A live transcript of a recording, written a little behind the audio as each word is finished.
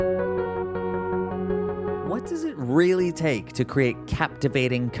what does it really take to create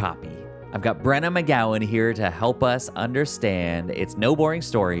captivating copy? I've got Brenna McGowan here to help us understand. It's No Boring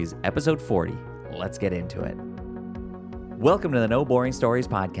Stories, episode 40. Let's get into it. Welcome to the No Boring Stories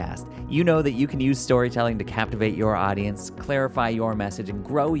podcast. You know that you can use storytelling to captivate your audience, clarify your message, and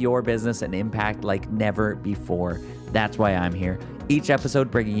grow your business and impact like never before. That's why I'm here. Each episode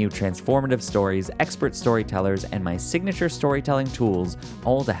bringing you transformative stories, expert storytellers, and my signature storytelling tools,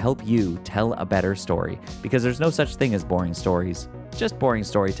 all to help you tell a better story. Because there's no such thing as boring stories, just boring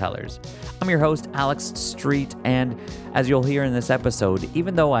storytellers. I'm your host, Alex Street, and as you'll hear in this episode,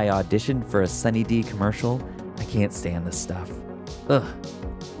 even though I auditioned for a Sunny D commercial, I can't stand this stuff. Ugh.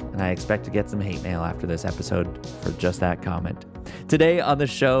 And I expect to get some hate mail after this episode for just that comment. Today on the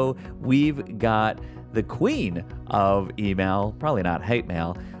show, we've got the queen of email, probably not hate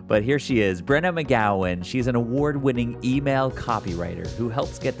mail, but here she is, Brenna McGowan. She's an award-winning email copywriter who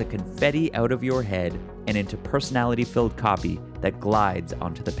helps get the confetti out of your head and into personality-filled copy that glides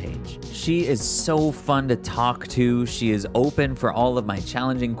onto the page. She is so fun to talk to. She is open for all of my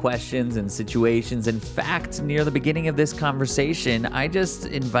challenging questions and situations. In fact, near the beginning of this conversation, I just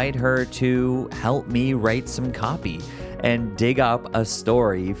invite her to help me write some copy and dig up a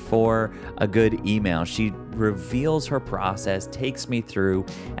story for a good email. She reveals her process, takes me through,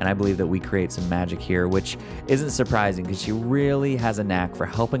 and I believe that we create some magic here, which isn't surprising because she really has a knack for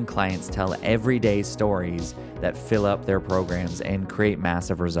helping clients tell everyday stories that fill up their programs and create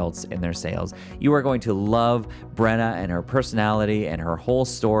massive results in their sales. You are going to love Brenna and her personality and her whole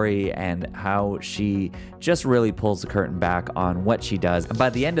story and how she just really pulls the curtain back on what she does. And by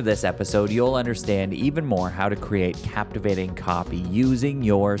the end of this episode, you'll understand even more how to create captivating copy using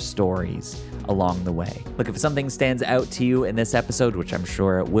your stories along the way. Look, if something stands out to you in this episode, which I'm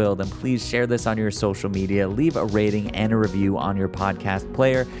sure it will, then please share this on your social media, leave a rating and a review on your podcast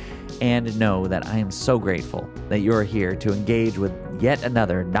player, and know that I am so grateful that you're here to engage with yet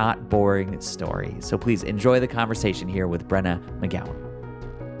another not boring story. So please enjoy the conversation here with Brenna McGowan.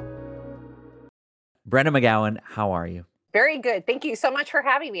 Brenna McGowan, how are you? Very good. Thank you so much for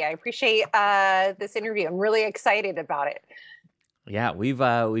having me. I appreciate this interview. I'm really excited about it. Yeah, we've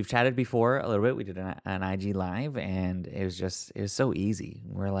chatted before a little bit. We did an IG live, and it was so easy.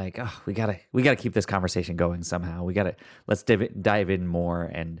 We're like, oh, we gotta keep this conversation going somehow. Let's dive in more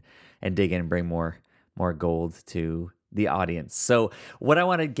and dig in and bring more gold to the audience. So what I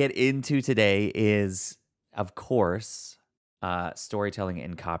want to get into today is, of course, storytelling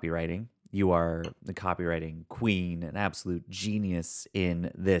and copywriting. You are the copywriting queen, an absolute genius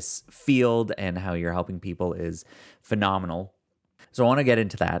in this field, and how you're helping people is phenomenal. So I want to get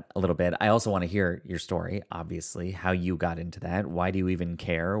into that a little bit. I also want to hear your story, obviously, how you got into that. Why do you even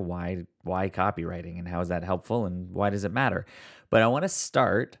care? Why copywriting, and how is that helpful, and why does it matter? But I want to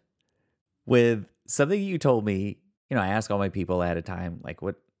start with something you told me. You know, I ask all my people ahead of time, like,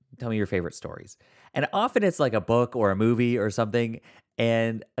 tell me your favorite stories. And often it's like a book or a movie or something.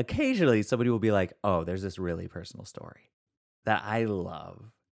 And occasionally somebody will be like, oh, there's this really personal story that I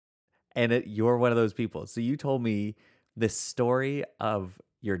love. And you're one of those people. So you told me this story of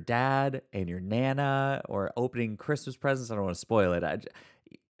your dad and your Nana or opening Christmas presents. I don't want to spoil it.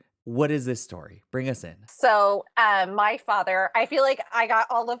 What is this story? Bring us in. So my father, I feel like I got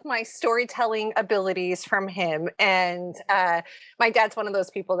all of my storytelling abilities from him. And my dad's one of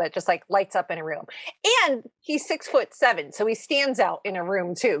those people that just like lights up in a room. And he's 6'7", so he stands out in a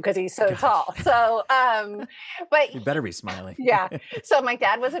room too because he's so tall. So, but you better be smiling. Yeah. So my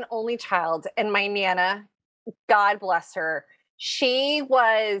dad was an only child, and my Nana, God bless her, she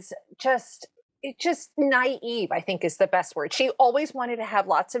was just naive, I think is the best word. She always wanted to have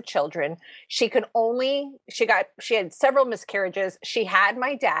lots of children. She had several miscarriages. She had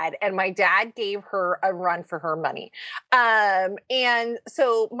my dad, and my dad gave her a run for her money. And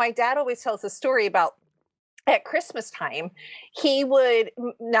so my dad always tells a story about at Christmas time,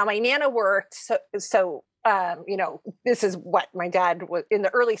 now my Nana worked. So this is what my dad was in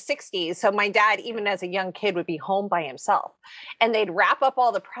the early 60s. So my dad, even as a young kid, would be home by himself, and they'd wrap up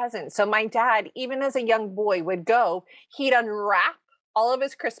all the presents. So my dad, even as a young boy, he'd unwrap all of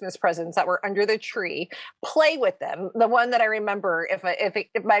his Christmas presents that were under the tree, play with them. The one that I remember,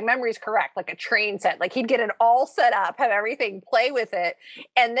 if my memory is correct, like a train set, like he'd get it all set up, have everything, play with it.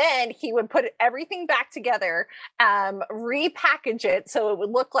 And then he would put everything back together, repackage it so it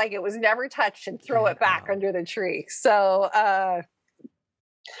would look like it was never touched, and throw it back under the tree. So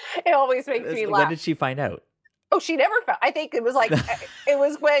it always makes me laugh. When did she find out? Oh, she never found. I think it was like it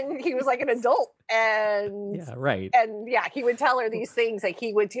was when he was like an adult, and Yeah, right. and yeah, he would tell her these things. Like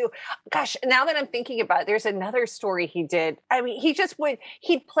he would do. Gosh, now that I'm thinking about it, there's another story he did. I mean,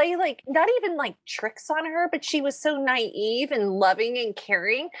 he'd play like not even like tricks on her, but she was so naive and loving and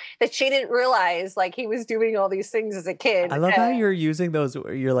caring that she didn't realize like he was doing all these things as a kid. I love how you're using those.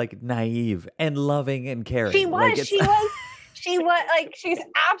 You're like naive and loving and caring. She was. Like it's... She was. She was like, she's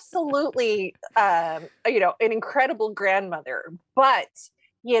absolutely, an incredible grandmother, but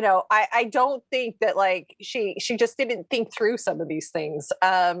I don't think that like she just didn't think through some of these things.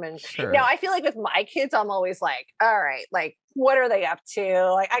 And Sure. I feel like with my kids, I'm always like, all right, like what are they up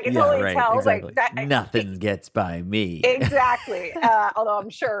to? Like I can totally tell, exactly. like that Nothing gets by me. Exactly. Although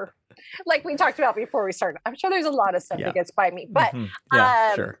I'm sure, like we talked about before we started, I'm sure there's a lot of stuff that gets by me. But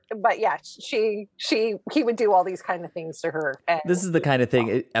sure. But yeah, he would do all these kind of things to her. And, This is the kind of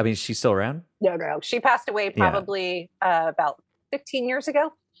thing. I mean, she's still around? No. She passed away probably about 15 years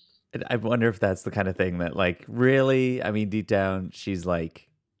ago. I wonder if that's the kind of thing that, like, really, I mean, deep down, she's like,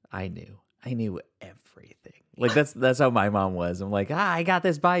 I knew everything. Like, that's how my mom was. I'm like, I got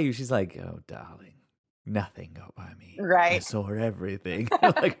this by you. She's like, oh, darling, nothing got by me. Right. I saw everything.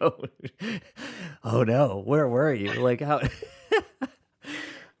 I'm like, oh no, where were you? Like, how?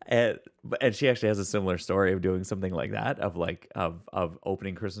 And she actually has a similar story of doing something like that, of like of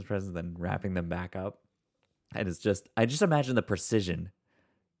opening Christmas presents and then wrapping them back up. And it's just, I just imagine the precision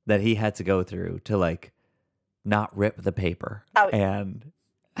that he had to go through to like not rip the paper. And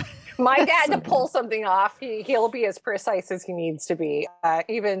my dad to pull something off, he'll be as precise as he needs to be.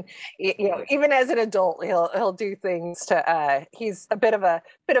 Even as an adult, he'll do things to. He's a bit of a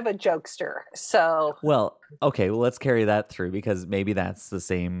jokester. So okay, let's carry that through, because maybe that's the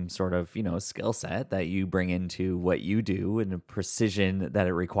same sort of skill set that you bring into what you do, and the precision that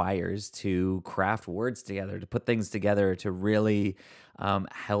it requires to craft words together, to put things together, to really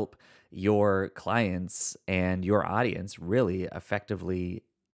help your clients and your audience really effectively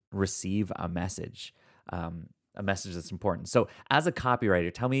receive a message that's important. So as a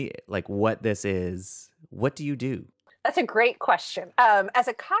copywriter, tell me like what this is. What do you do? That's a great question. As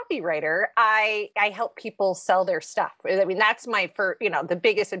a copywriter, I help people sell their stuff. I mean, that's my the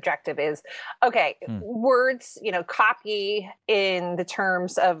biggest objective is, okay, words, copy in the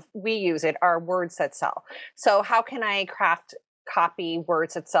terms of we use it are words that sell. So how can I craft copy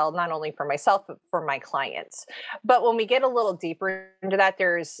words that sell, not only for myself, but for my clients? But when we get a little deeper into that,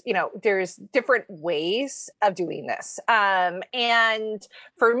 there's different ways of doing this. And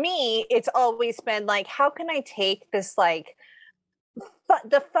for me, it's always been like, how can I take this, like,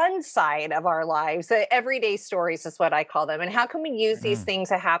 the fun side of our lives, the everyday stories is what I call them. And how can we use these things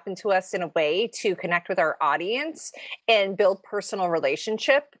that happen to us in a way to connect with our audience and build personal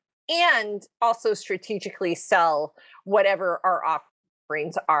relationship, and also strategically sell whatever our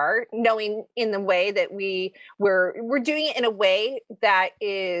offerings are, knowing in the way that we're doing it in a way that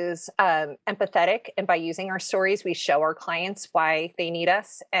is empathetic. And by using our stories, we show our clients why they need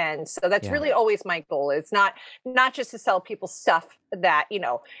us. And so that's really always my goal. It's not just to sell people stuff that,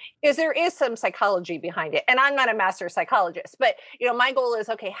 there is some psychology behind it. And I'm not a master psychologist, but, my goal is,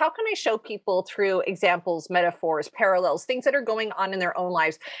 okay, how can I show people through examples, metaphors, parallels, things that are going on in their own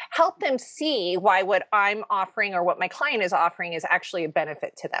lives, help them see why what I'm offering or what my client is offering is actually a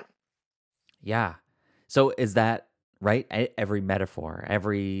benefit to them. Yeah. So is that right? Every metaphor,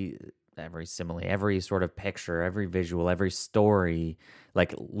 every simile, every sort of picture, every visual, every story,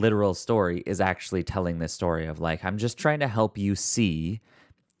 like literal story, is actually telling this story of like, I'm just trying to help you see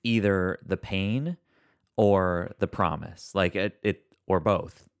either the pain or the promise, like it or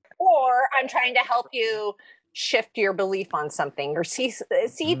both. Or I'm trying to help you shift your belief on something, or see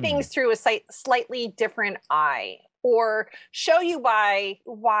things through a slightly different eye, or show you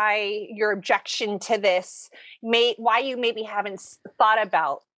why your objection to this why you maybe haven't thought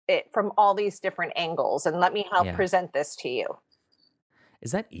about it from all these different angles, and let me help present this to you.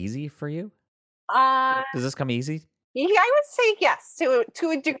 Is that easy for you? Does this come easy? Yeah, I would say yes, to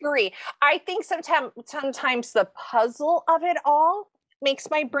a degree. I think sometimes the puzzle of it all makes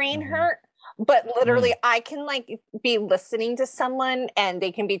my brain hurt. But literally, I can like be listening to someone and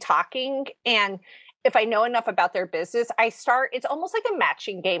they can be talking, and if I know enough about their business, it's almost like a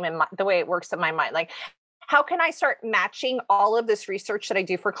matching game in the way it works in my mind. Like, how can I start matching all of this research that I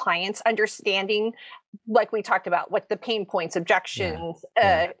do for clients, understanding, like we talked about, what the pain points, objections,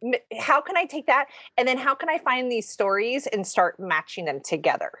 how can I take that? And then how can I find these stories and start matching them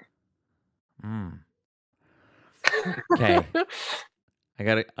together? Okay. I'm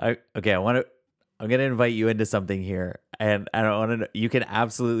going to invite you into something here. And I don't want to, you can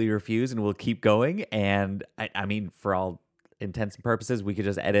absolutely refuse and we'll keep going. And I mean, for all intents and purposes, we could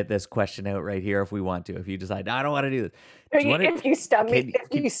just edit this question out right here if we want to. If you decide, no, I don't want to do this. Do you want If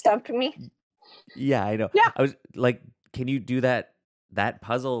you stumped me. Yeah, I know. Yeah. I was like, can you do that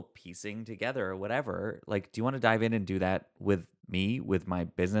puzzle piecing together or whatever? Like, do you want to dive in and do that with me, with my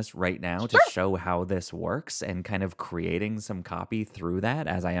business right now to show how this works and kind of creating some copy through that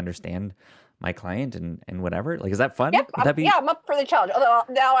as I understand my client and whatever? Like, is that fun? Yep. Would that be? Yeah, I'm up for the challenge. Although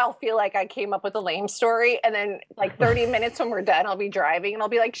now I'll feel like I came up with a lame story, and then like 30 minutes when we're done, I'll be driving and I'll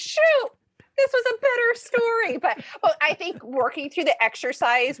be like, shoot, this was a better story. But I think working through the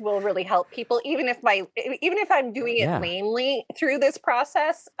exercise will really help people, even if I'm doing it lamely through this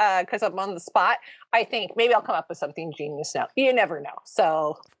process, because I'm on the spot. I think maybe I'll come up with something genius now. You never know.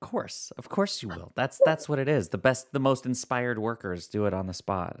 So Of course you will. That's what it is. The most inspired workers do it on the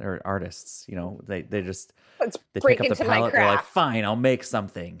spot, or artists. You know, they just they pick up the palette. They're like, fine, I'll make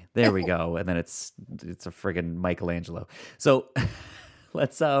something. There we go, and then it's a friggin' Michelangelo. So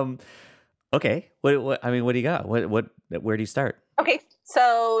let's Okay. What I mean, what do you got? Where do you start? Okay.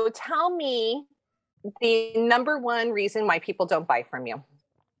 So tell me the number one reason why people don't buy from you.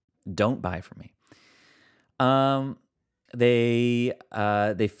 Don't buy from me. They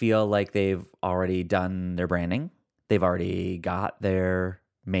feel like they've already done their branding. They've already got their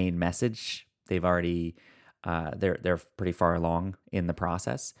main message. They've already they're pretty far along in the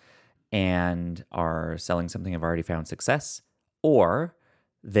process and are selling something have already found success, or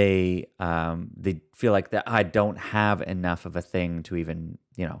they feel like that I don't have enough of a thing to even,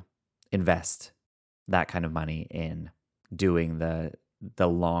 invest that kind of money in doing the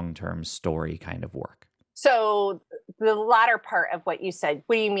long-term story kind of work. So the latter part of what you said,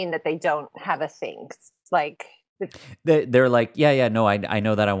 what do you mean that they don't have a thing? Like they're like, no, I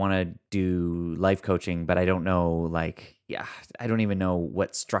know that I want to do life coaching, but I don't know, I don't even know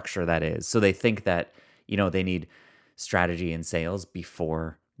what structure that is. So they think that, they need strategy and sales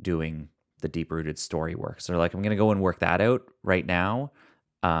before doing the deep-rooted story work. So they're like, I'm going to go and work that out right now,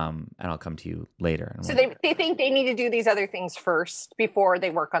 and I'll come to you later. So they think they need to do these other things first before they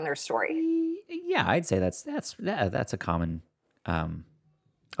work on their story. Yeah, I'd say that's a common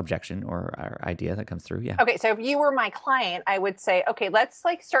objection or idea that comes through. Yeah. Okay, so if you were my client, I would say, okay, let's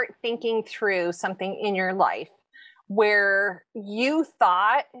start thinking through something in your life where you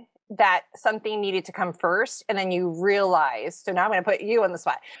thought that something needed to come first, and then you realized, so now I'm going to put you on the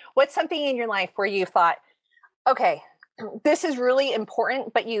spot. What's something in your life where you thought, okay, this is really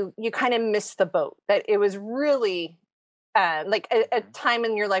important, but you kind of missed the boat, that it was really like a time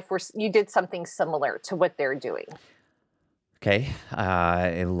in your life where you did something similar to what they're doing? Okay.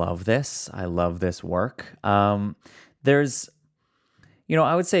 I love this. I love this work. There's,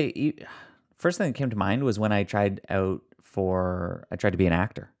 I would say first thing that came to mind was when I tried to be an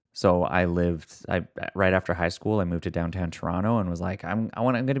actor. So right after high school, I moved to downtown Toronto and was like, I'm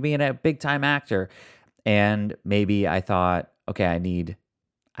going to be a big time actor. And maybe I thought, okay, I need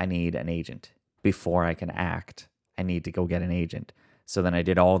an agent before I can act. I need to go get an agent. So then I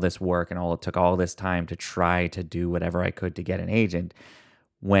did all this work and it took all this time to try to do whatever I could to get an agent.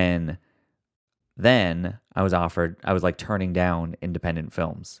 When then I was like turning down independent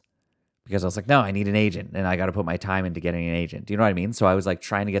films because I was like, no, I need an agent and I got to put my time into getting an agent. Do you know what I mean? So I was like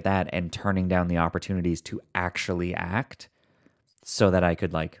trying to get that and turning down the opportunities to actually act so that I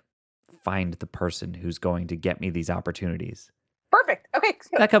could find the person who's going to get me these opportunities. Perfect. Okay.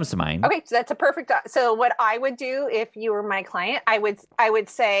 So, that comes to mind. Okay. So that's a perfect. So what I would do if you were my client, I would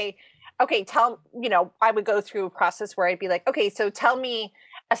say, okay, I would go through a process where I'd be like, okay, so tell me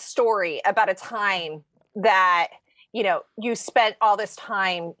a story about a time that, you spent all this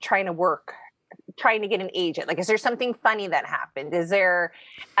time trying to get an agent. Like, is there something funny that happened? Is there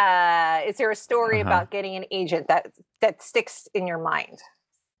a story about getting an agent that sticks in your mind?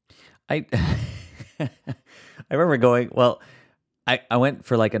 I remember going, I went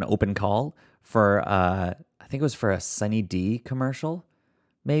for an open call for, I think it was for a Sunny D commercial,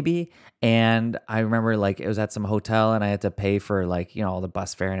 maybe. And I remember it was at some hotel and I had to pay for all the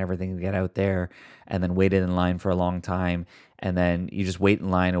bus fare and everything to get out there, and then waited in line for a long time. And then you just wait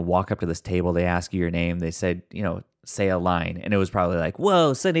in line and walk up to this table. They ask you your name. They said, say a line. And it was probably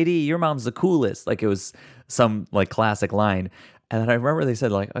whoa, Sunny D, your mom's the coolest. It was some classic line. And then I remember they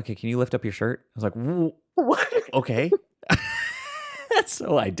said okay, can you lift up your shirt? I was like, what? Okay.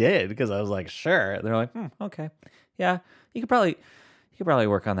 So I did, because I was like, sure. They're like, okay. Yeah, you could probably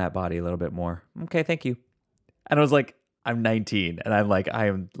work on that body a little bit more. Okay, thank you. And I was like, I'm 19 and I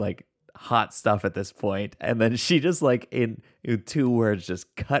am hot stuff at this point. And then she just in 2 words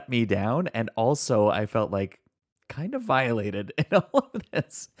just cut me down. And also I felt kind of violated in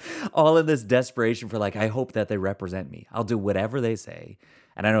all of this desperation for like, I hope that they represent me. I'll do whatever they say.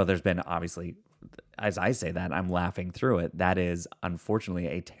 And I know there's been obviously, as I say that, I'm laughing through it. That is unfortunately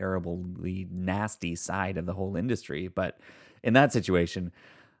a terribly nasty side of the whole industry. But in that situation,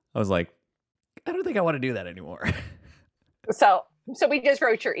 I was like, I don't think I want to do that anymore. So we just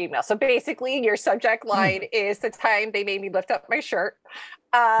wrote your email. So basically your subject line is the time they made me lift up my shirt.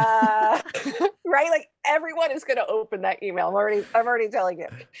 Right? Like everyone is going to open that email. I'm already telling you.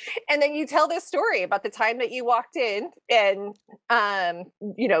 And then you tell this story about the time that you walked in and,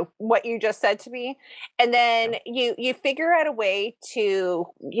 what you just said to me. And then you figure out a way to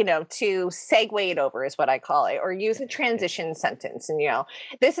segue it over is what I call it, or use a transition sentence. And,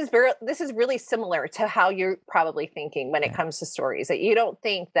 this is really similar to how you're probably thinking when it comes to stories, that you don't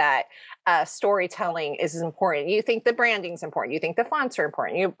think that storytelling is important. You think the branding's important. You think the fonts are important.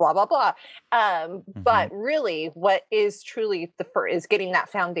 You blah, blah, blah. But really what is truly is getting that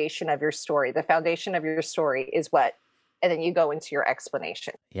foundation of your story. The foundation of your story is what, and then you go into your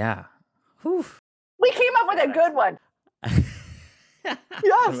explanation. Yeah. Whew. We came up with a good one.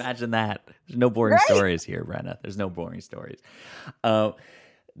 Yes. Imagine that. There's no boring stories here, Brenna. There's no boring stories.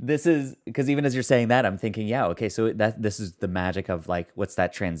 This is because even as you're saying that, I'm thinking, so this is the magic of like, what's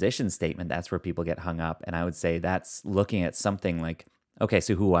that transition statement? That's where people get hung up. And I would say that's looking at something like, okay,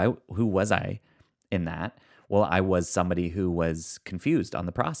 so who was I in that? Well, I was somebody who was confused on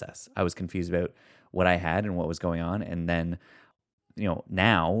the process. I was confused about what I had and what was going on. And then,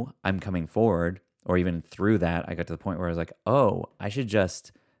 now I'm coming forward, or even through that, I got to the point where I was like, oh, I should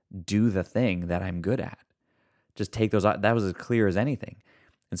just do the thing that I'm good at. Just take those out. That was as clear as anything.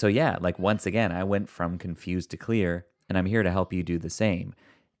 And so, like once again, I went from confused to clear, and I'm here to help you do the same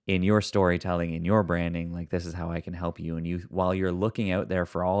in your storytelling, in your branding. Like, this is how I can help you. And while you're looking out there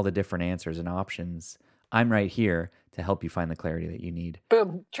for all the different answers and options, I'm right here to help you find the clarity that you need.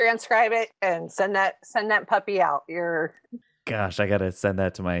 Boom, transcribe it and send that puppy out. Gosh, I got to send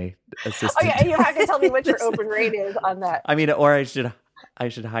that to my assistant. Oh yeah, and you have to tell me what your open rate is on that. I mean, or I should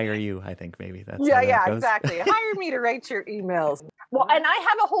hire you. I think maybe that's exactly. Hire me to write your emails. Well, and I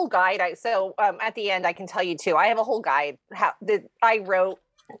have a whole guide. At the end, I can tell you too. I have a whole guide that I wrote,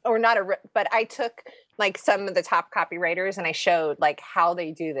 but I took like some of the top copywriters and I showed like how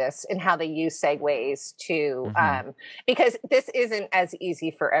they do this and how they use segues to, because this isn't as easy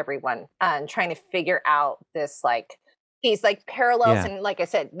for everyone. Trying to figure out this these like parallels and like I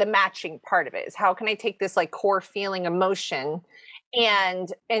said, the matching part of it is how can I take this like core feeling, emotion,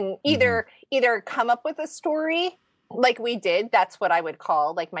 and either come up with a story like we did. That's what I would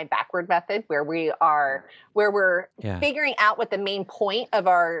call like my backward method, where we're figuring out what the main point of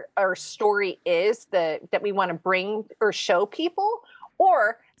our story is that we want to bring or show people,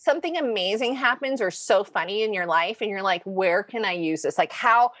 or something amazing happens or so funny in your life and you're like, where can I use this? Like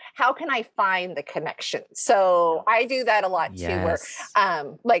how can I find the connection? So I do that a lot too, where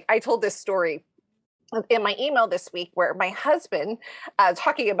like I told this story in my email this week where my husband,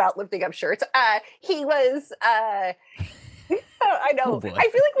 talking about lifting up shirts, he was, I know, I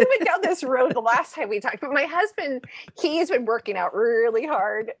feel like we went down this road the last time we talked, but my husband, he's been working out really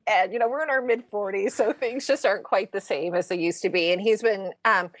hard and, we're in our mid 40s, so things just aren't quite the same as they used to be. And he's been,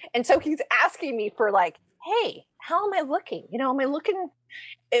 and so he's asking me for like, hey, how am I looking? Am I looking,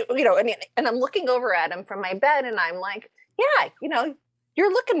 and I'm looking over at him from my bed and I'm like, yeah,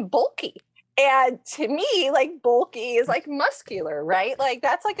 you're looking bulky. And to me, like bulky is like muscular, right? Like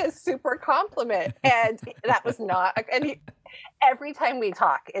that's like a super compliment. And that was not, and every time we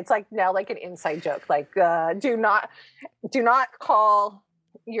talk, it's like now like an inside joke. Like, do not call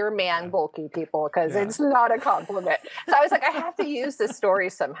your man bulky, people, because it's not a compliment. So I was like, I have to use this story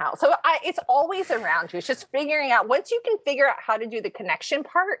somehow. So it's always around you. It's just figuring out, once you can figure out how to do the connection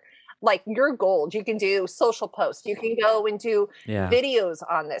part, like your gold, you can do social posts. You can go and do videos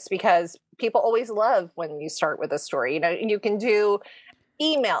on this, because people always love when you start with a story. You can do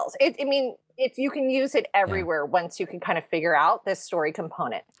emails. You can use it everywhere once you can kind of figure out this story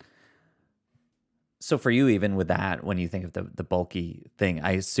component. So for you, even with that, when you think of the bulky thing,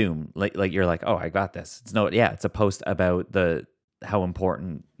 I assume like you're like, oh, I got this. It's a post about how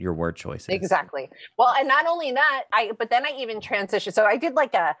important your word choice is. Exactly. Well, and not only that, but then I even transitioned. So I did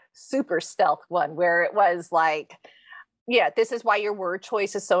like a super stealth one where it was like, this is why your word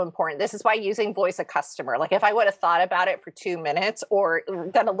choice is so important. This is why using voice of customer. Like if I would have thought about it for 2 minutes or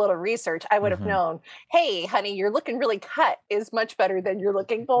done a little research, I would have known, hey, honey, you're looking really cut is much better than you're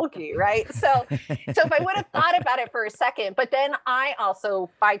looking bulky, right? So if I would have thought about it for a second, but then I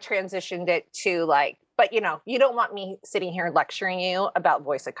transitioned it to like, But you don't want me sitting here lecturing you about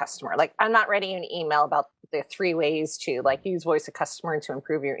voice of customer. Like, I'm not writing an email about the 3 ways to like use voice of customer to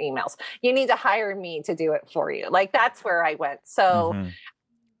improve your emails. You need to hire me to do it for you. Like, that's where I went. So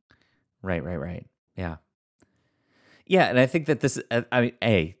Right. Yeah. Yeah, and I think that this,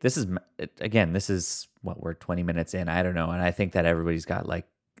 this is what, we're 20 minutes in, I don't know, and I think that everybody's got, like,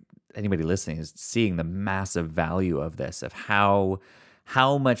 anybody listening is seeing the massive value of this, of how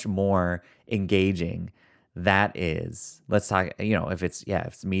much more engaging that is. Let's talk, if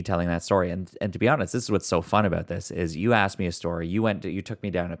it's me telling that story, and to be honest, this is what's so fun about this, is you asked me a story, you took me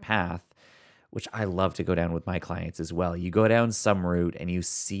down a path, which I love to go down with my clients as well. You go down some route and you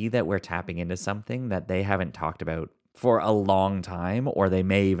see that we're tapping into something that they haven't talked about for a long time, or they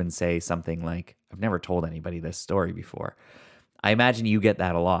may even say something like, I've never told anybody this story before. I imagine you get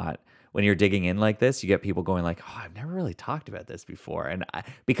that a lot when you're digging in like this. You get people going like, oh, I've never really talked about this before. And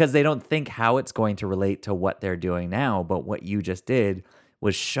because they don't think how it's going to relate to what they're doing now. But what you just did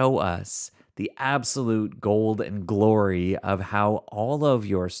was show us the absolute gold and glory of how all of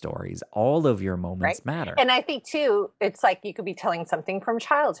your stories, all of your moments matter. And I think too, it's like you could be telling something from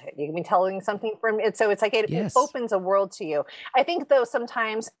childhood. You can be telling something from it. So it's like it opens a world to you. I think though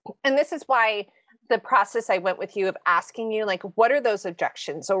sometimes, and this is why the process I went with you of asking you, like, what are those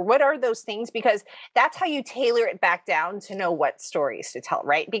objections or what are those things? Because that's how you tailor it back down to know what stories to tell,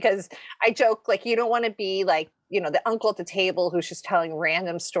 right? Because I joke, like, you don't want to be like, the uncle at the table who's just telling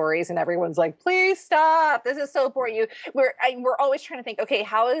random stories and everyone's like, please stop. This is so boring. We're always trying to think, okay,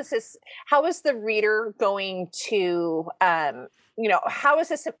 how is the reader going to, how is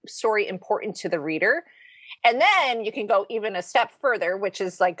this story important to the reader? And then you can go even a step further, which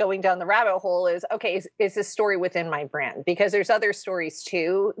is like going down the rabbit hole is, okay, is this story within my brand? Because there's other stories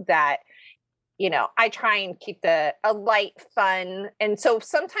too that, I try and keep a light, fun. And so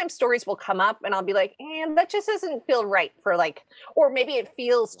sometimes stories will come up and I'll be like, that just doesn't feel right for like, or maybe it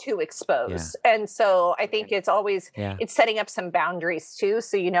feels too exposed. Yeah. And so I think it's always, it's setting up some boundaries too.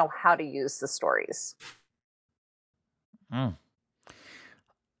 So you know how to use the stories.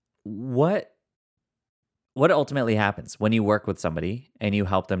 What ultimately happens when you work with somebody and you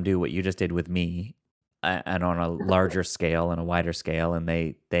help them do what you just did with me, and on a larger scale and a wider scale, and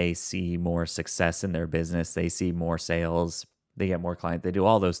they see more success in their business, they see more sales, they get more clients, they do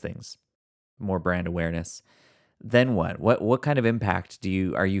all those things, more brand awareness. Then what? What kind of impact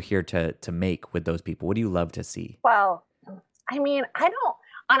are you here to make with those people? What do you love to see? Well, I mean, I don't,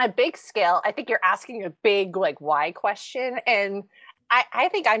 on a big scale, I think you're asking a big like why question, and I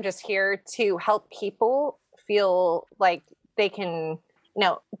think I'm just here to help people feel like they can,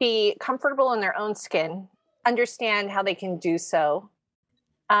 be comfortable in their own skin, understand how they can do so,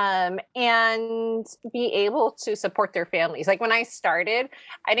 and be able to support their families. Like when I started,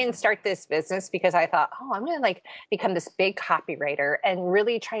 I didn't start this business because I thought, I'm going to like become this big copywriter and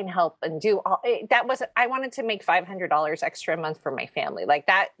really try and help and do all that. I wanted to make $500 extra a month for my family. Like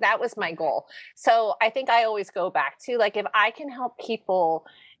that was my goal. So I think I always go back to like, if I can help people,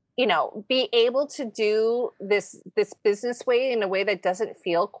 be able to do this business way in a way that doesn't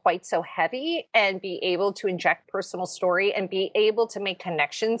feel quite so heavy, and be able to inject personal story and be able to make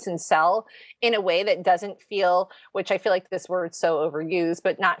connections and sell in a way that doesn't feel, which I feel like this word's so overused,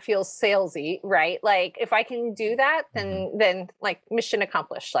 but not feel salesy, right? Like if I can do that, then like mission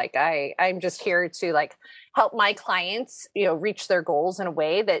accomplished. Like I'm just here to like help my clients, reach their goals in a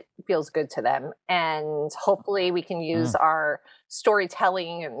way that feels good to them. And hopefully we can use our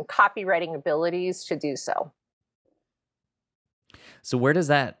storytelling and copywriting abilities to do so. So why does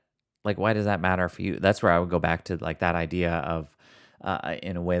that matter for you? That's where I would go back to like that idea of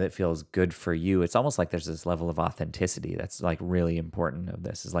in a way that feels good for you. It's almost like there's this level of authenticity that's like really important of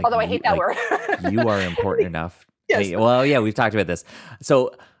this. Is like, although I hate that word. You are important enough. Yes. Well, yeah, we've talked about this.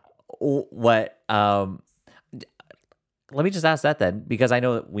 So what, let me just ask that then, because I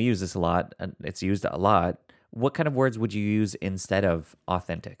know that we use this a lot and it's used a lot. What kind of words would you use instead of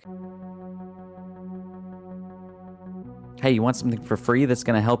authentic? Hey, you want something for free that's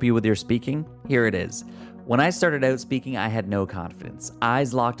going to help you with your speaking? Here it is. When I started out speaking, I had no confidence.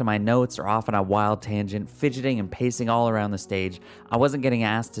 Eyes locked to my notes or off on a wild tangent, fidgeting and pacing all around the stage. I wasn't getting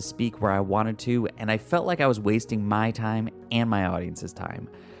asked to speak where I wanted to, and I felt like I was wasting my time and my audience's time.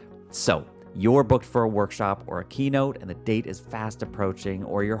 So, you're booked for a workshop or a keynote and the date is fast approaching,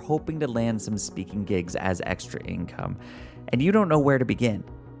 or you're hoping to land some speaking gigs as extra income, and you don't know where to begin.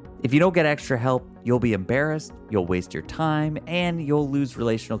 If you don't get extra help, you'll be embarrassed, you'll waste your time, and you'll lose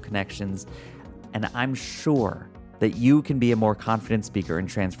relational connections. And I'm sure that you can be a more confident speaker and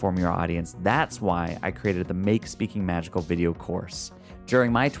transform your audience. That's why I created the Make Speaking Magical video course.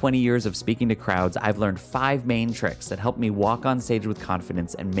 During my 20 years of speaking to crowds, I've learned 5 main tricks that help me walk on stage with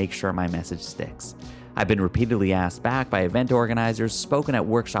confidence and make sure my message sticks. I've been repeatedly asked back by event organizers, spoken at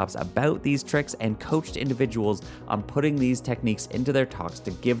workshops about these tricks, and coached individuals on putting these techniques into their talks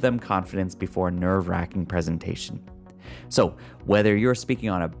to give them confidence before a nerve-wracking presentation. So, whether you're speaking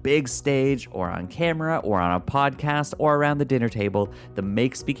on a big stage or on camera or on a podcast or around the dinner table, the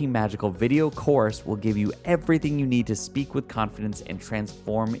Make Speaking Magical video course will give you everything you need to speak with confidence and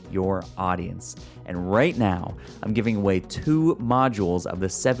transform your audience. And right now, I'm giving away 2 modules of the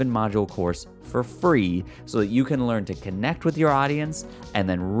 7-module course for free so that you can learn to connect with your audience and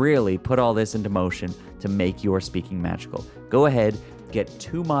then really put all this into motion to make your speaking magical. Go ahead, get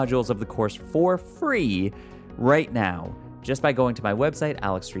 2 modules of the course for free right now, just by going to my website,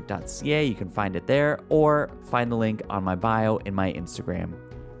 alexstreet.ca. You can find it there, or find the link on my bio in my Instagram.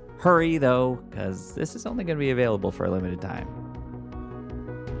 Hurry, though, because this is only going to be available for a limited time.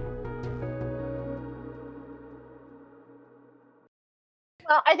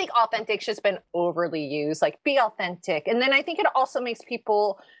 Well, I think authentic's just been overly used, like be authentic. And then I think it also makes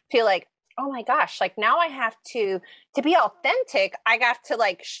people feel like, oh my gosh, like now I have to be authentic. I have to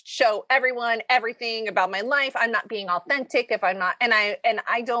like show everyone everything about my life. I'm not being authentic if I'm not, I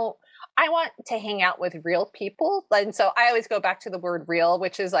want to hang out with real people. And so I always go back to the word real,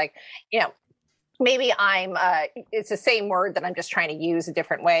 which is like, maybe it's the same word that I'm just trying to use a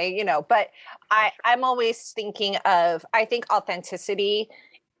different way, but I'm always thinking of, I think authenticity,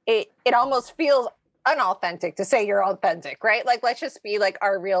 it almost feels unauthentic to say you're authentic, right? Like, let's just be like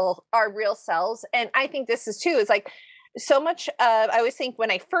our real selves. And I think this is too, is like so much of, I always think when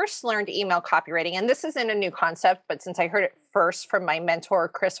I first learned email copywriting, and this isn't a new concept, but since I heard it first from my mentor,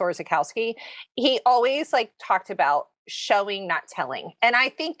 Chris Orzechowski, he always like talked about showing, not telling. And I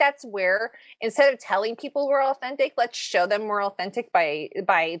think that's where, instead of telling people we're authentic, let's show them we're authentic by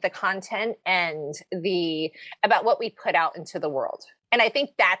the content and about what we put out into the world. And I think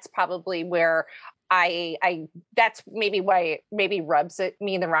that's probably where that's maybe why it maybe rubs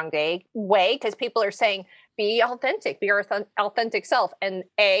me the wrong way, because people are saying, be authentic, be your authentic self. And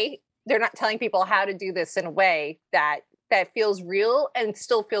they're not telling people how to do this in a way that feels real and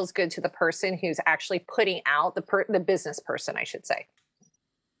still feels good to the person who's actually putting out the business person, I should say.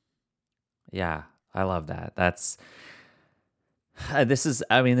 Yeah, I love that. This is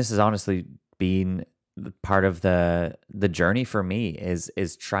honestly been part of the journey for me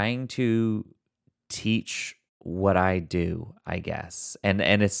is trying to teach what I do, I guess. And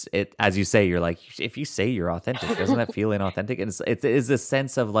it's as you say, you're like, if you say you're authentic, doesn't that feel inauthentic? And it is a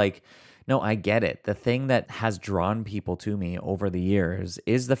sense of like, no, I get it. The thing that has drawn people to me over the years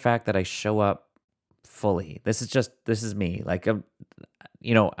is the fact that I show up fully. This is me. Like, I'm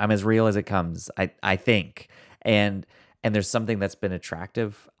as real as it comes, I think. And there's something that's been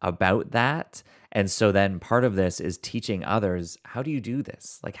attractive about that. And so then part of this is teaching others, how do you do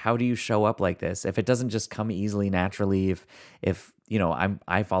this? Like, how do you show up like this? If it doesn't just come easily, naturally, if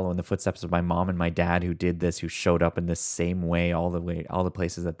I follow in the footsteps of my mom and my dad who did this, who showed up in this same way, all the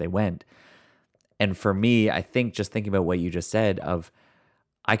places that they went. And for me, I think just thinking about what you just said of,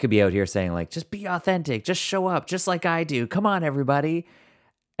 I could be out here saying like, just be authentic, just show up, just like I do. Come on, everybody.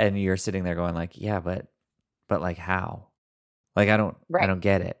 And you're sitting there going like, yeah, but like how? Like, I don't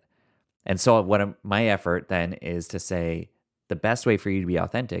get it. And so my effort then is to say, the best way for you to be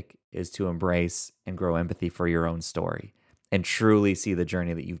authentic is to embrace and grow empathy for your own story and truly see the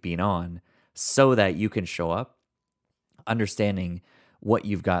journey that you've been on so that you can show up understanding what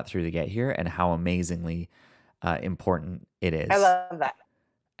you've got through to get here and how amazingly important it is. I love that.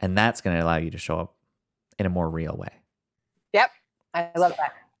 And that's going to allow you to show up in a more real way. Yep. I love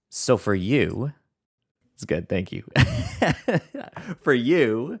that. So for you, it's good. Thank you. For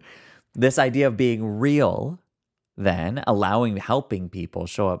you, this idea of being real, then helping people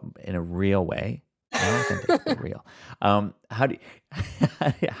show up in a real way. I don't think it's real.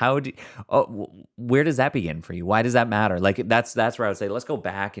 Where does that begin for you? Why does that matter? Like, that's where I would say, let's go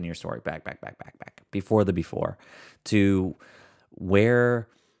back in your story, back, before to where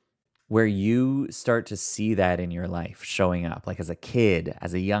you start to see that in your life showing up, like as a kid,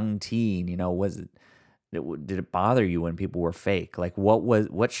 as a young teen, did it bother you when people were fake? Like,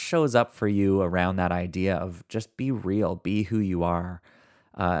 what shows up for you around that idea of just be real, be who you are,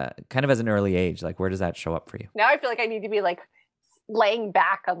 kind of as an early age? Like, where does that show up for you? Now I feel like I need to be like laying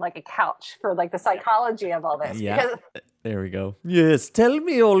back on like a couch for like the psychology of all this. Yeah, because there we go. Yes, tell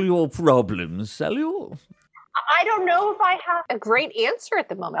me all your problems, shall you? I don't know if I have a great answer at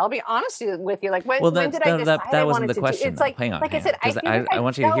the moment. I'll be honest with you. Like, when did I decide that I wasn't wanted the to question. do? It's like, hang on, I said, I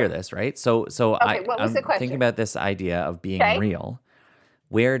want you to hear this, right? So okay, what was I'm the question? thinking about this idea of being real.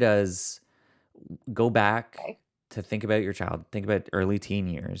 Where does go back Okay. to think about your child, think about early teen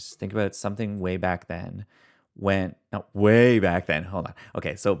years, think about something way back then way back then. Hold on.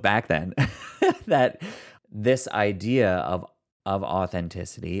 Okay, so back then that this idea of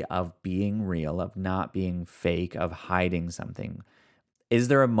authenticity, of being real, of not being fake, of hiding something. Is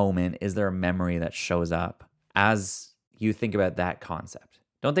there a moment, is there a memory that shows up as you think about that concept?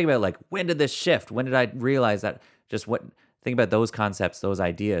 Don't think about like, when did this shift? When did I realize that? Just what, think about those concepts, those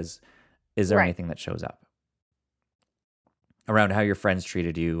ideas. Is there Right. anything that shows up around how your friends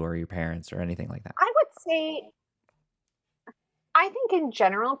treated you or your parents or anything like that? I would say, I think in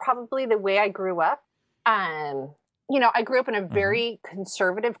general, probably the way I grew up, I grew up in a very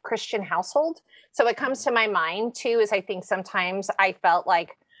conservative Christian household. So what comes to my mind too is I think sometimes I felt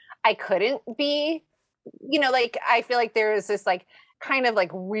like I couldn't be, like I feel like there is this like kind of like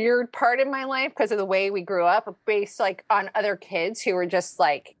weird part in my life because of the way we grew up based like on other kids who were just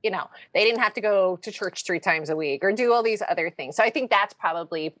like, they didn't have to go to church 3 times a week or do all these other things. So I think that's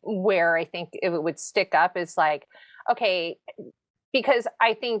probably where I think it would stick up is like, okay, because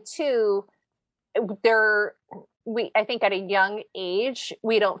I think too, I think at a young age,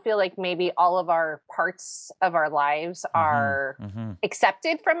 we don't feel like maybe all of our parts of our lives are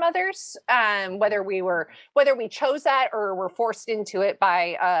accepted from others, whether we chose that or were forced into it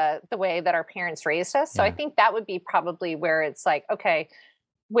by the way that our parents raised us. So I think that would be probably where it's like, okay,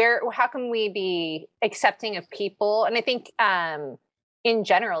 how can we be accepting of people? And I think in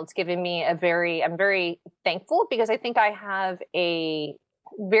general, it's given me I'm very thankful because I think I have a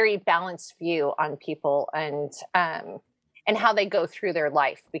very balanced view on people and how they go through their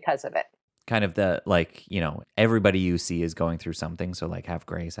life because of it. Kind of the, like, everybody you see is going through something. So like have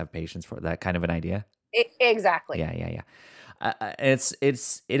grace, have patience for that kind of an idea. Exactly. Yeah. That's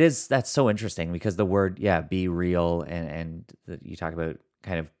so interesting because the word, be real. And you talk about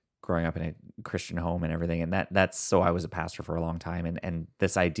kind of growing up in a Christian home and everything. And that's, so I was a pastor for a long time. And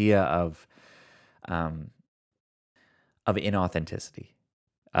this idea of inauthenticity,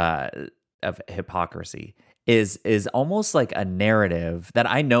 of hypocrisy is almost like a narrative that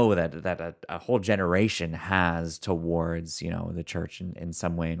I know that a whole generation has towards, the church in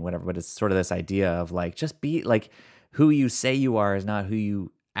some way and whatever, but it's sort of this idea of like, just be like, who you say you are is not who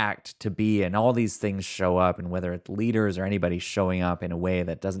you act to be. And all these things show up, and whether it's leaders or anybody showing up in a way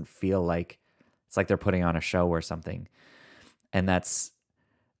that doesn't feel like it's like they're putting on a show or something. And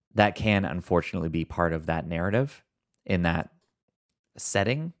that can unfortunately be part of that narrative in that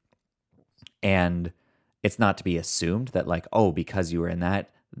setting. And it's not to be assumed that like, oh, because you were in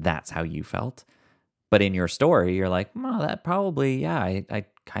that's how you felt. But in your story, you're like, that probably, I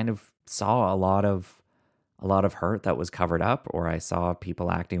kind of saw a lot of hurt that was covered up, or I saw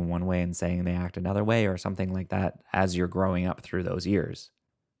people acting one way and saying they act another way or something like that as you're growing up through those years.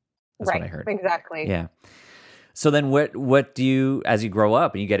 That's what I heard. Exactly. Yeah. So then what do you, as you grow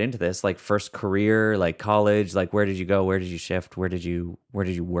up and you get into this, like first career, like college, like where did you go? Where did you shift? Where did you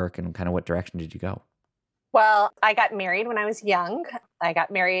work, and kind of what direction did you go? Well, I got married when I was young. I got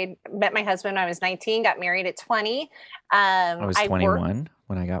married, met my husband when I was 19, got married at 20. I was 21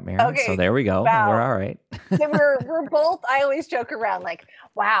 when I got married. Okay. So there we go. Wow. We're all right. we're both, I always joke around like,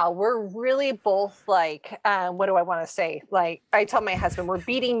 wow, we're really both like, what do I want to say? Like I tell my husband, we're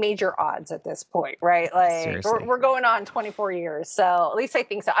beating major odds at this point, right? Like we're going on 24 years. So at least I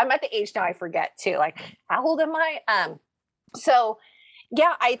think so. I'm at the age now I forget too. Like how old am I? So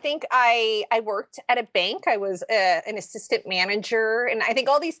yeah, I think I worked at a bank. I was an assistant manager, and I think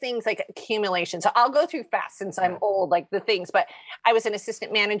all these things like accumulation. So I'll go through fast since I'm old, like the things, but I was an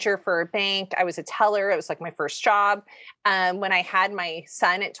assistant manager for a bank. I was a teller. It was like my first job. When I had my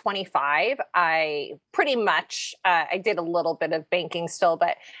son at 25, I pretty much, I did a little bit of banking still,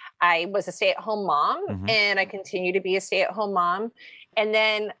 but I was a stay-at-home mom, and I continue to be a stay-at-home mom. And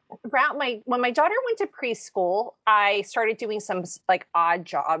then when my daughter went to preschool, I started doing some like odd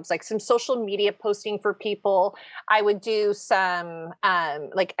jobs, like some social media posting for people. I would do some,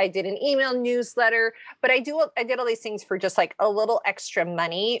 like I did an email newsletter, but I did all these things for just like a little extra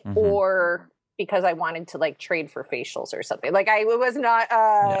money, or because I wanted to like trade for facials or something. Like it was not,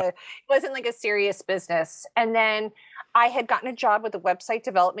 it wasn't like a serious business. And then I had gotten a job with a website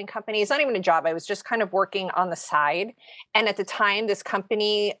development company. It's not even a job. I was just kind of working on the side. And at the time, this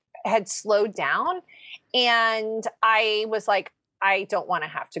company had slowed down. And I was like, I don't want to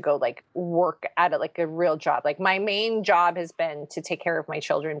have to go like work at it like a real job. Like my main job has been to take care of my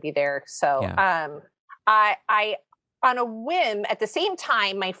children, be there. So I on a whim, at the same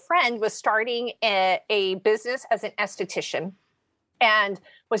time, my friend was starting a business as an esthetician and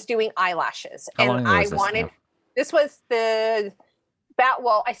was doing eyelashes. How long ago was this? This was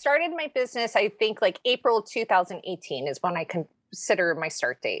I started my business, I think like April 2018 is when I consider my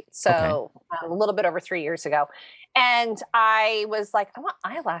start date. Okay. So a little bit over 3 years ago. And I was like, I want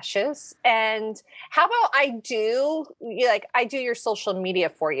eyelashes. And how about I do your social media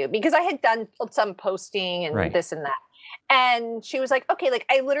for you? Because I had done some posting and Right. this and that. And she was like, okay, like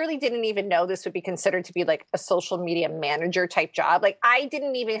I literally didn't even know this would be considered to be like a social media manager type job. Like I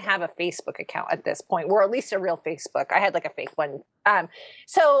didn't even have a Facebook account at this point, or at least a real Facebook. I had like a fake one.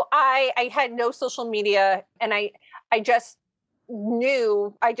 So I had no social media, and I just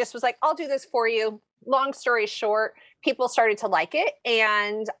I just was like, I'll do this for you. Long story short, people started to like it,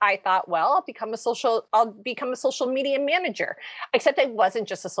 and I thought, well, I'll become a social media manager. Except I wasn't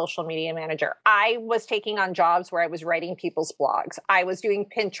just a social media manager. I was taking on jobs where I was writing people's blogs. I was doing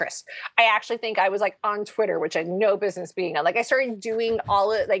Pinterest. I actually think I was like on Twitter, which I had no business being on. Like I started doing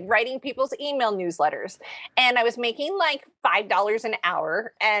all of like writing people's email newsletters, and I was making like $5 an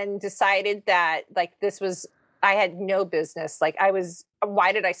hour, and decided that like I had no business.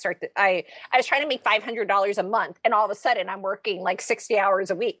 Why did I start I was trying to make $500 a month, and all of a sudden I'm working like 60 hours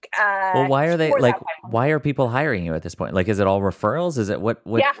a week. Well, why are they for like, that why are people hiring you at this point? Like, is it all referrals? Is it what,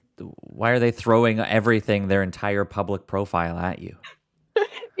 Yeah. why are they throwing everything, their entire public profile at you?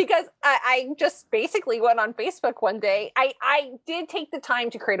 Because I just basically went on Facebook one day. I did take the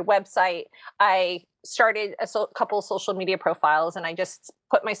time to create a website. I started a couple of social media profiles, and I just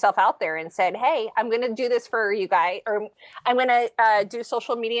put myself out there and said, hey, I'm going to do this for you guys, or I'm going to do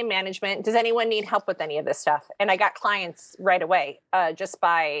social media management. Does anyone need help with any of this stuff? And I got clients right away, just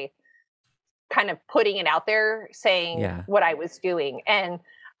by kind of putting it out there, saying Yeah. what I was doing. And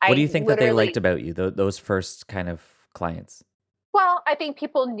What do you think that they literally liked about you, those first kind of clients? Well, I think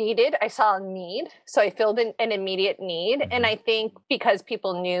I saw a need. So I filled an immediate need. And I think because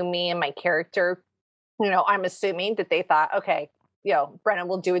people knew me and my character, I'm assuming that they thought, okay, Brenna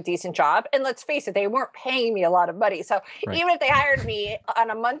will do a decent job. And let's face it, they weren't paying me a lot of money. So Right. even if they hired me on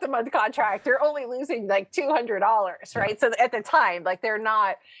a month-to-month contract, they're only losing like $200, right? Yeah. So at the time, like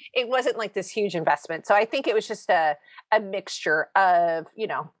it wasn't like this huge investment. So I think it was just a mixture of,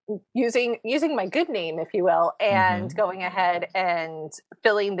 using my good name, if you will, and going ahead and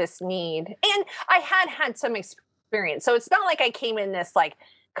filling this need. And I had some experience. So it's not like I came in this like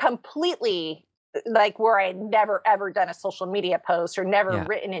completely like where I had never ever done a social media post or never Yeah.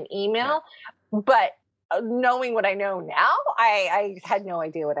 written an email, but knowing what I know now, I had no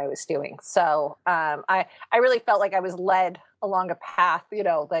idea what I was doing. So I really felt like I was led along a path,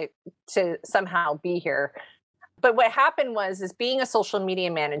 like to somehow be here. But what happened is being a social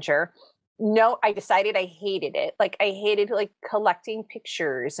media manager, I decided I hated it. Like I hated like collecting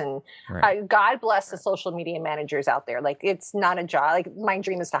pictures, and Right. God bless the social media managers out there. Like it's not a job. Like my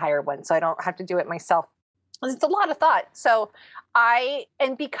dream is to hire one, so I don't have to do it myself. It's a lot of thought. So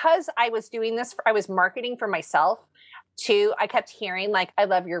because I was doing this, I was marketing for myself too. I kept hearing like, I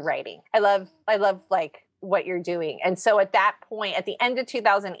love your writing. I love like what you're doing. And so at that point, at the end of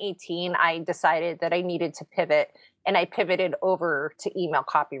 2018, I decided that I needed to pivot, and I pivoted over to email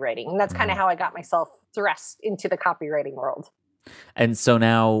copywriting. And that's kind of how I got myself thrust into the copywriting world. And so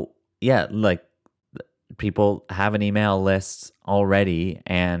now, yeah, like people have an email list already,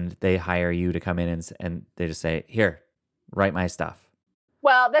 and they hire you to come in and they just say, here, write my stuff.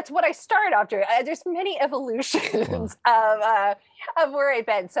 Well, that's what I started off doing. There's many evolutions of where I've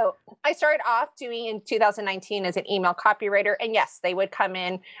been. So I started off doing in 2019 as an email copywriter. And yes, they would come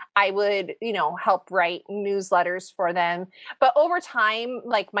in. I would, help write newsletters for them. But over time,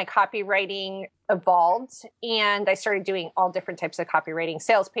 like my copywriting evolved, and I started doing all different types of copywriting,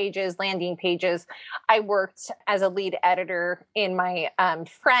 sales pages, landing pages. I worked as a lead editor in my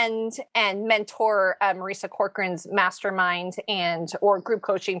friend and mentor, Marisa Corcoran's mastermind or group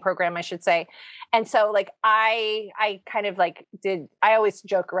coaching program, I should say. And so like, I kind of like I always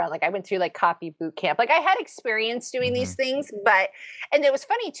joke around, like I went through like copy boot camp. Like I had experience doing these things, and it was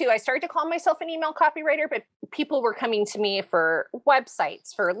funny too. I started to call myself an email copywriter, but people were coming to me for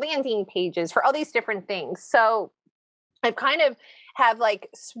websites, for landing pages, for all these different things. So I've kind of have like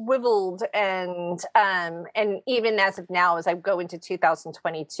swiveled, and even as of now, as I go into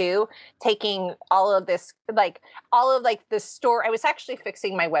 2022, taking all of this, like the story. I was actually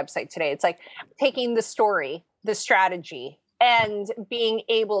fixing my website today. It's like taking the story, the strategy, and being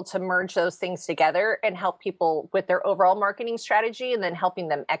able to merge those things together and help people with their overall marketing strategy, and then helping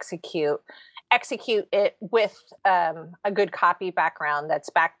them execute it with a good copy background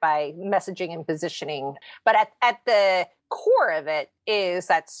that's backed by messaging and positioning. But at the core of it is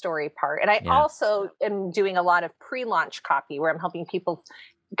that story part. And I also am doing a lot of pre-launch copy where I'm helping people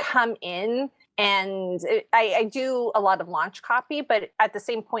come in and I do a lot of launch copy, but at the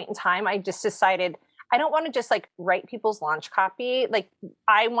same point in time, I just decided I don't want to just like write people's launch copy. Like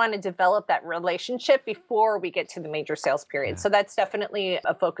I want to develop that relationship before we get to the major sales period. Yeah. So that's definitely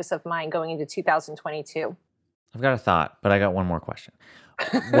a focus of mine going into 2022. I've got a thought, but I got one more question.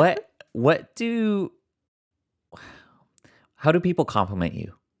 How do people compliment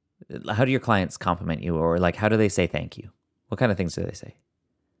you? How do your clients compliment you? Or like, how do they say thank you? What kind of things do they say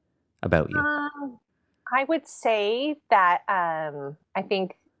about you? I would say that I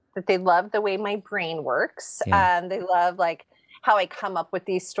think that they love the way my brain works. Yeah. They love like how I come up with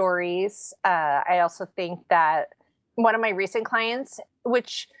these stories. I also think that one of my recent clients,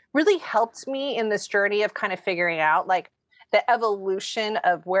 which really helped me in this journey of kind of figuring out like the evolution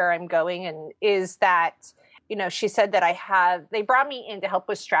of where I'm going, and is that, you know, she said that they brought me in to help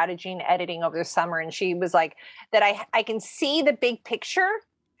with strategy and editing over the summer. And she was like, that I can see the big picture,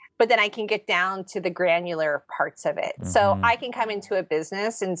 but then I can get down to the granular parts of it. So I can come into a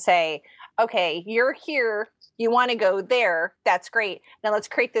business and say, okay, you're here, you want to go there. That's great. Now let's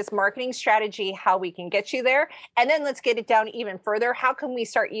create this marketing strategy, how we can get you there. And then let's get it down even further. How can we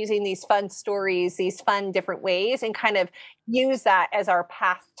start using these fun stories, these fun different ways, and kind of use that as our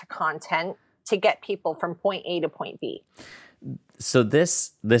path to content to get people from point A to point B. So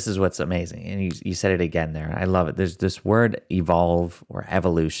this is what's amazing. And you said it again there. I love it. There's this word evolve or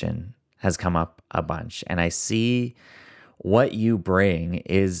evolution has come up a bunch. And I see what you bring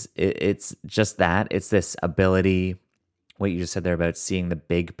it's just that. It's this ability, what you just said there about seeing the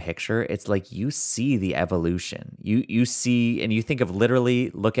big picture. It's like you see the evolution. You see, and you think of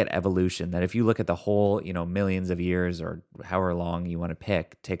literally look at evolution, that if you look at the whole, millions of years or however long you want to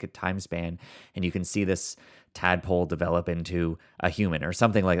take a time span, and you can see this tadpole develop into a human or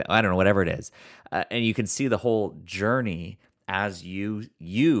something like that. I don't know, whatever it is. And you can see the whole journey as you,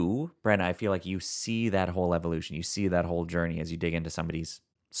 Brenna, I feel like you see that whole evolution. You see that whole journey as you dig into somebody's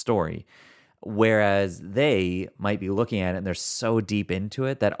story. Whereas they might be looking at it and they're so deep into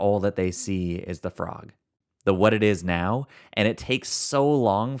it that all that they see is the frog, the what it is now. And it takes so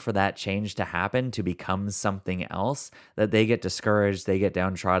long for that change to happen to become something else that they get discouraged, they get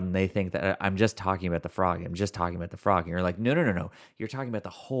downtrodden, they think that I'm just talking about the frog. I'm just talking about the frog. And you're like, no. You're talking about the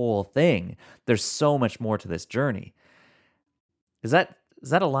whole thing. There's so much more to this journey. Is that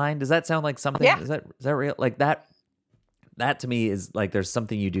a line? Does that sound like something? Yeah. Is that real? Like that to me is like there's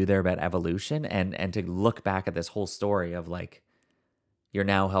something you do there about evolution, and to look back at this whole story of like you're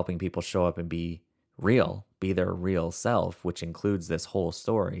now helping people show up and be real, be their real self, which includes this whole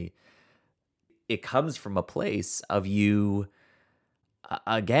story. It comes from a place of you,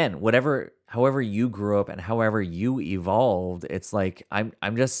 again, however you grew up and however you evolved. It's like I'm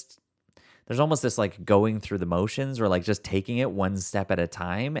just, there's almost this like going through the motions or like just taking it one step at a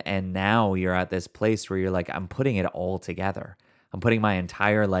time. And now you're at this place where you're like, I'm putting it all together. I'm putting my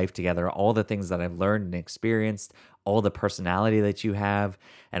entire life together, all the things that I've learned and experienced, all the personality that you have,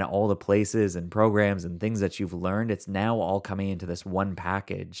 and all the places and programs and things that you've learned. It's now all coming into this one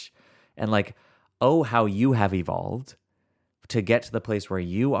package. And like, oh, how you have evolved to get to the place where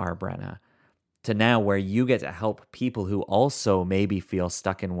you are, Brenna, to now where you get to help people who also maybe feel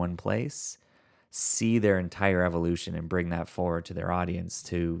stuck in one place see their entire evolution and bring that forward to their audience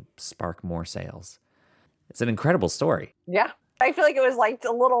to spark more sales. It's an incredible story. Yeah. I feel like it was like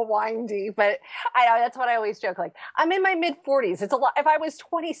a little windy, but that's what I always joke. Like, I'm in my mid 40s. It's a lot. If I was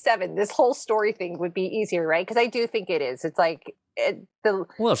 27, this whole story thing would be easier, right? Because I do think it is. It's like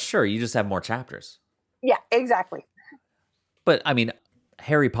well, sure. You just have more chapters. Yeah, exactly. But I mean,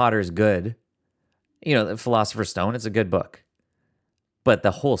 Harry Potter is good. The Philosopher's Stone, it's a good book. But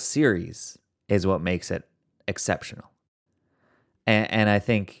the whole series is what makes it exceptional. And I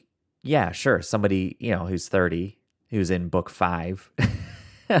think, yeah, sure, somebody, who's 30, who's in book 5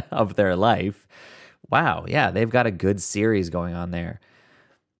 of their life, wow, yeah, they've got a good series going on there.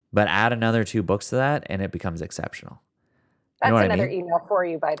 But add another 2 books to that, and it becomes exceptional. That's another email for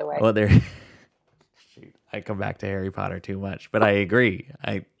you, by the way. Well, shoot, I come back to Harry Potter too much, but I agree.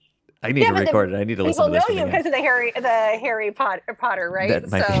 I need to record it. I need to listen to this. People know you because of the Harry Potter, right?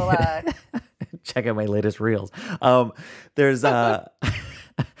 Check out my latest reels. There's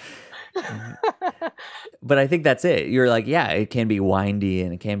but I think that's it. You're like, yeah, it can be windy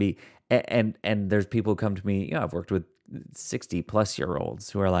and it can be, and there's people who come to me. I've worked with 60-plus-year-olds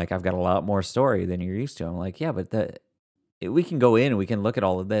who are like, I've got a lot more story than you're used to. I'm like, yeah, but we can go in and we can look at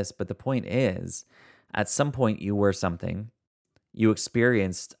all of this. But the point is, at some point you were something. You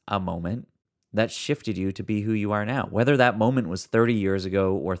experienced a moment that shifted you to be who you are now, whether that moment was 30 years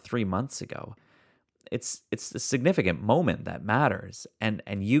ago or 3 months ago. it's a significant moment that matters, and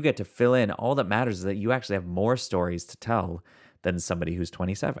you get to fill in. All that matters is that you actually have more stories to tell than somebody who's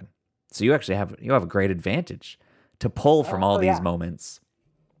 27. So you actually have a great advantage to pull from all these moments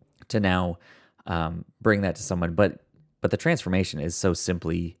to now bring that to someone. But the transformation is so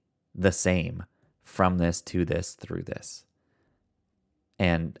simply the same from this to this through this,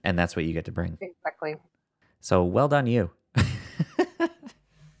 and that's what you get to bring. Exactly. So well done, you.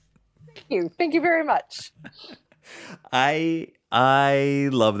 Thank you very much. I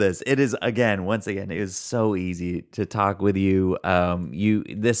love this. It is once again, it is so easy to talk with you.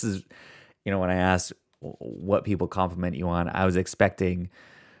 This is, when I asked what people compliment you on, I was expecting.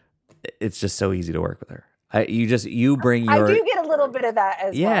 It's just so easy to work with her. You bring your. I do get a little bit of that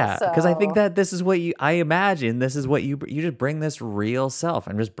as well. Yeah, because I think that this is what I imagine this is what you just bring this real self.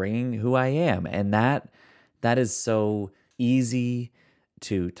 I'm just bringing who I am, and that is so easy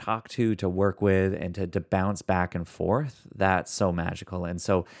to talk to work with, and to bounce back and forth. That's so magical. And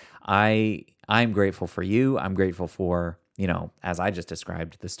so I'm grateful for you. I'm grateful for, as I just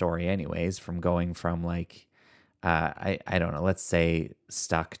described the story anyways, from going from like, I don't know, let's say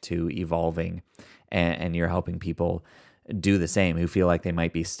stuck to evolving, and you're helping people do the same who feel like they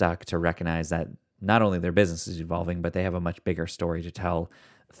might be stuck, to recognize that not only their business is evolving, but they have a much bigger story to tell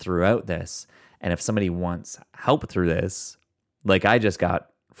throughout this. And if somebody wants help through this, like I just got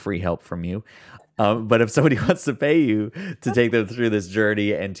free help from you. But if somebody wants to pay you to take them through this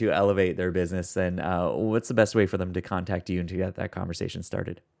journey and to elevate their business, then what's the best way for them to contact you and to get that conversation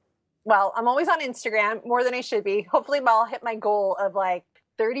started? Well, I'm always on Instagram, more than I should be. Hopefully I'll hit my goal of like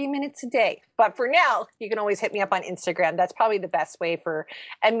 30 minutes a day. But for now, you can always hit me up on Instagram. That's probably the best way for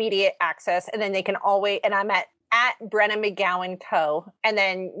immediate access. And then they can always, and I'm at Brenna McGowan Co. And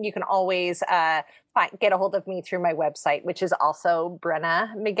then you can always get a hold of me through my website, which is also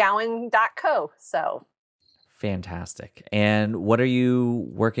brennamcgowan.co. So fantastic. And what are you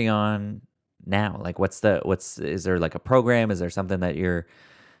working on now? Like is there like a program? Is there something that you're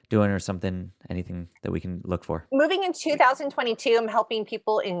doing, or anything that we can look for? Moving in 2022, I'm helping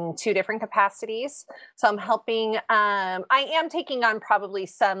people in 2 different capacities. So I'm helping, I am taking on probably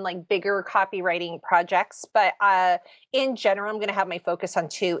some like bigger copywriting projects, but in general, I'm going to have my focus on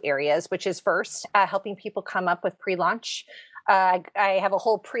 2 areas, which is first, helping people come up with pre-launch. I have a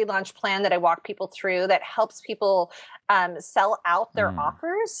whole pre-launch plan that I walk people through that helps people sell out their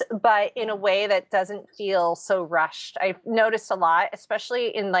offers, but in a way that doesn't feel so rushed. I've noticed a lot,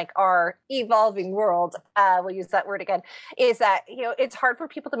 especially in like our evolving world, we'll use that word again, is that, it's hard for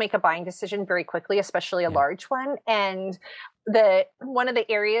people to make a buying decision very quickly, especially a large one. And one of the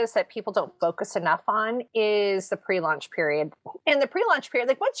areas that people don't focus enough on is the pre-launch period. In the pre-launch period,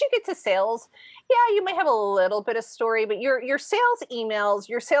 like once you get to sales, yeah, you might have a little bit of story, but your sales emails,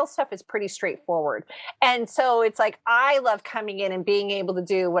 your sales stuff is pretty straightforward. And so it's like, I love coming in and being able to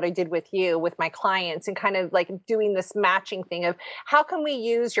do what I did with you, with my clients, and kind of like doing this matching thing of how can we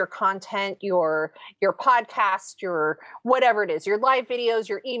use your content, your podcast, your whatever it is, your live videos,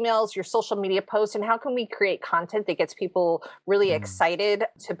 your emails, your social media posts, and how can we create content that gets people really excited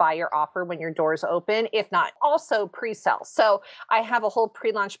to buy your offer when your doors open, if not also pre-sell. So I have a whole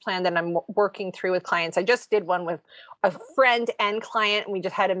pre-launch plan that I'm working through with clients. I just did one with a friend and client, and we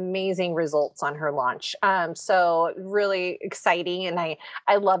just had amazing results on her launch. So really exciting, and I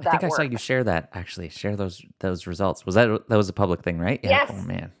love that. I think I saw you share those results. That was a public thing, right? Yeah. Yes. Oh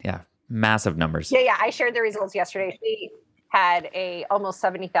man, yeah, massive numbers. Yeah. I shared the results yesterday. She had a almost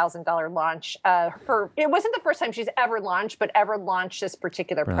 $70,000 launch. It wasn't the first time she's ever launched this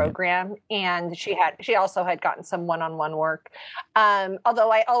particular program. And she also had gotten some one-on-one work.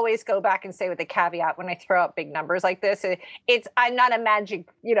 Although I always go back and say with a caveat when I throw out big numbers like this, I'm not a magic,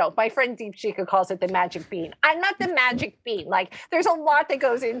 my friend Deep Chica calls it the magic bean. I'm not the magic bean. Like there's a lot that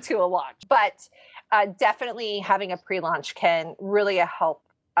goes into a launch, but definitely having a pre-launch can really help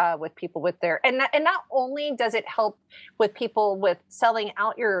with people with and not only does it help with people with selling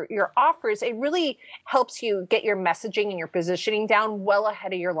out your offers, it really helps you get your messaging and your positioning down well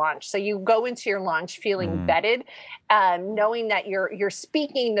ahead of your launch. So you go into your launch feeling vetted, knowing that you're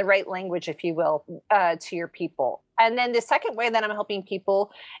speaking the right language, if you will, to your people. And then the second way that I'm helping people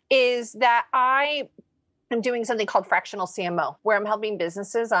is that I'm doing something called fractional CMO, where I'm helping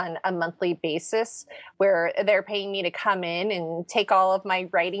businesses on a monthly basis, where they're paying me to come in and take all of my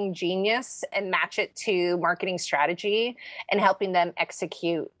writing genius and match it to marketing strategy and helping them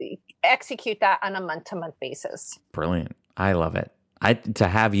execute that on a month-to-month basis. Brilliant. I love it. To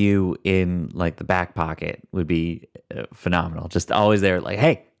have you in like the back pocket would be phenomenal. Just always there, like,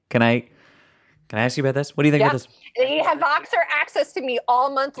 hey, can I Can I ask you about this? What do you think about this? You have Voxer access to me all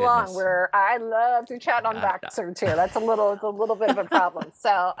month long, where I love to chat on Voxer too. That's a little bit of a problem.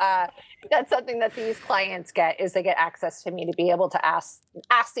 So that's something that these clients get, is they get access to me to be able to ask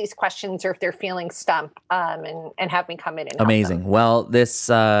these questions, or if they're feeling stumped, and have me come in and help Amazing. them. Well, this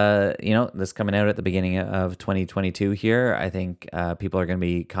this coming out at the beginning of 2022 here, I think people are going to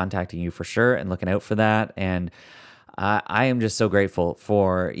be contacting you for sure and looking out for that. And I am just so grateful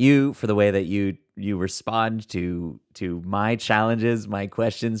for you, for the way that you respond to my challenges, my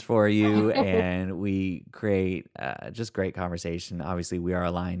questions for you, and we create just great conversation. Obviously, we are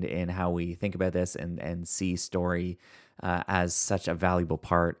aligned in how we think about this and see story as such a valuable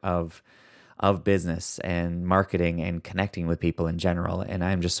part of business and marketing and connecting with people in general. And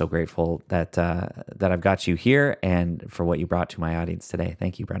I'm just so grateful that I've got you here and for what you brought to my audience today.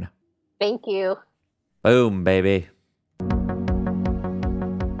 Thank you, Brenna. Thank you. Boom, baby.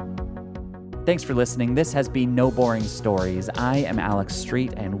 Thanks for listening. This has been No Boring Stories. I am Alex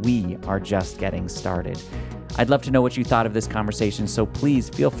Street, and we are just getting started. I'd love to know what you thought of this conversation, so please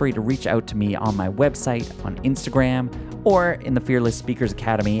feel free to reach out to me on my website, on Instagram, or in the Fearless Speakers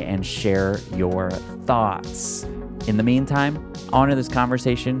Academy and share your thoughts. In the meantime, honor this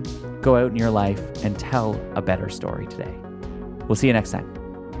conversation, go out in your life, and tell a better story today. We'll see you next time.